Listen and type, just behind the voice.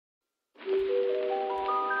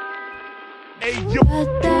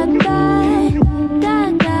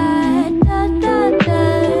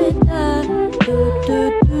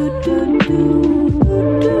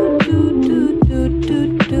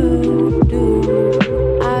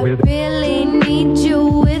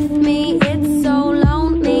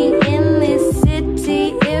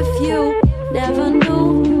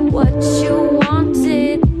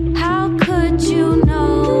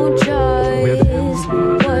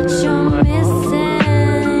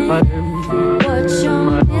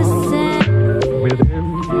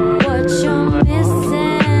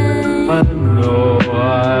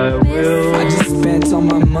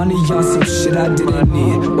Money on some shit I didn't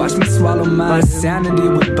need. Watch me swallow my insanity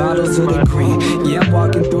with bottles of the green. Yeah, I'm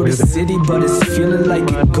walking through the city, but it's feeling like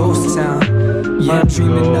a ghost town. Yeah, I'm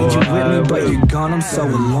dreaming of you with me, but you're gone, I'm so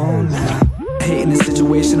alone now. Hating the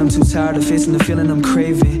situation, I'm too tired of facing the feeling I'm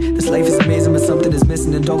craving. This life is amazing, but something is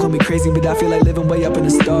missing. And don't call me crazy, but I feel like living way up in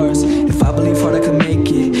the stars. If I believe hard, I can make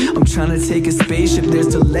it. I'm trying to take a spaceship, there's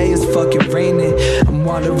delay, it's fucking raining. I'm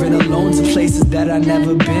wandering alone to places that I've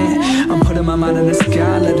never been. I'm putting my mind in the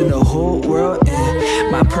sky, letting the whole world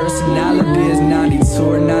in. My personality is 92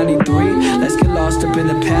 or 93. Let's get lost up in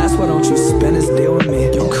the past, why don't you spend this day with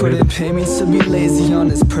me? You couldn't pay me to be lazy on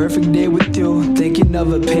this perfect day with you. Thinking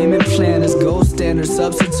of a payment plan is gold standard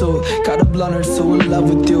substitute. Got a blunt or two in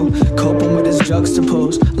love with you. Coping with this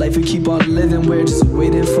juxtaposed life we keep on living, we're just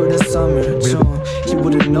waiting for the summer June. You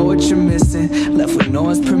wouldn't know what you're missing, left with no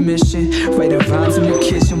one's permission. Writing rhymes in the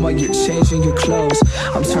kitchen while you're changing your clothes.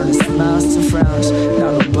 I'm turning smiles to frowns,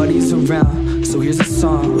 now nobody's around. So here's a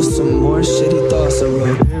song with some more shit